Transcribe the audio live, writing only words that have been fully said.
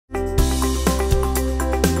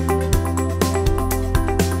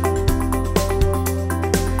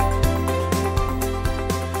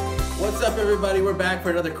everybody, we're back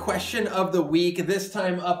for another question of the week. This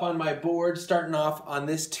time up on my board, starting off on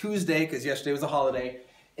this Tuesday, because yesterday was a holiday.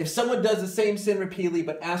 If someone does the same sin repeatedly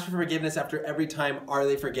but asks for forgiveness after every time, are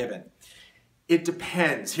they forgiven? It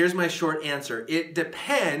depends. Here's my short answer. It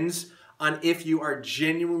depends on if you are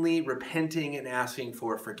genuinely repenting and asking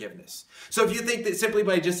for forgiveness. So if you think that simply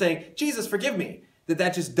by just saying, Jesus, forgive me,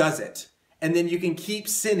 that just does it, and then you can keep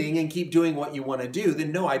sinning and keep doing what you want to do,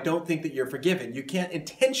 then no, I don't think that you're forgiven. You can't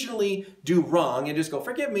intentionally do wrong and just go,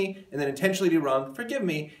 forgive me, and then intentionally do wrong, forgive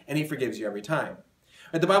me, and he forgives you every time.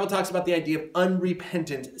 Right, the Bible talks about the idea of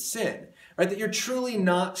unrepentant sin, right? That you're truly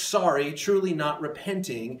not sorry, truly not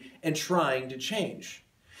repenting, and trying to change.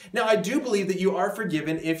 Now, I do believe that you are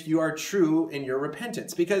forgiven if you are true in your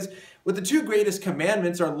repentance, because with the two greatest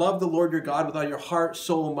commandments are love the Lord your God with all your heart,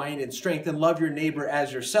 soul, mind, and strength, and love your neighbor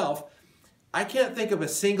as yourself. I can't think of a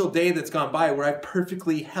single day that's gone by where I've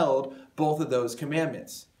perfectly held both of those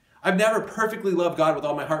commandments. I've never perfectly loved God with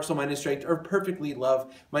all my heart, soul, mind, and strength, or perfectly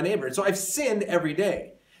love my neighbor. And so I've sinned every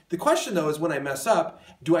day. The question, though, is when I mess up,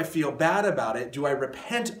 do I feel bad about it? Do I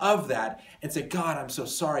repent of that and say, God, I'm so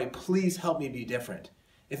sorry. Please help me be different?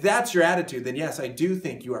 If that's your attitude, then yes, I do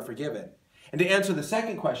think you are forgiven. And to answer the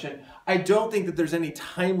second question, I don't think that there's any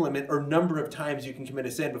time limit or number of times you can commit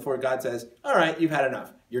a sin before God says, all right, you've had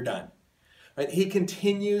enough. You're done. Right? He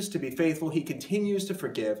continues to be faithful. He continues to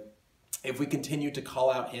forgive if we continue to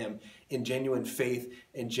call out him in genuine faith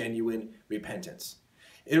and genuine repentance.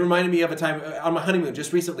 It reminded me of a time on my honeymoon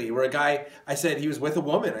just recently where a guy, I said he was with a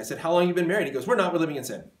woman. I said, how long have you been married? He goes, we're living in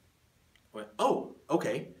sin. I went, oh,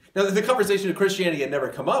 okay. Now, the conversation of Christianity had never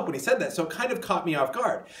come up when he said that, so it kind of caught me off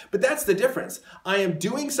guard. But that's the difference. I am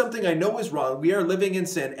doing something I know is wrong. We are living in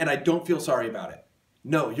sin, and I don't feel sorry about it.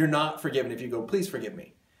 No, you're not forgiven if you go, please forgive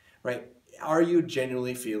me. Right? Are you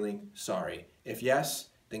genuinely feeling sorry? If yes,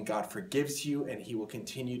 then God forgives you, and he will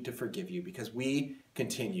continue to forgive you because we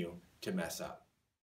continue to mess up.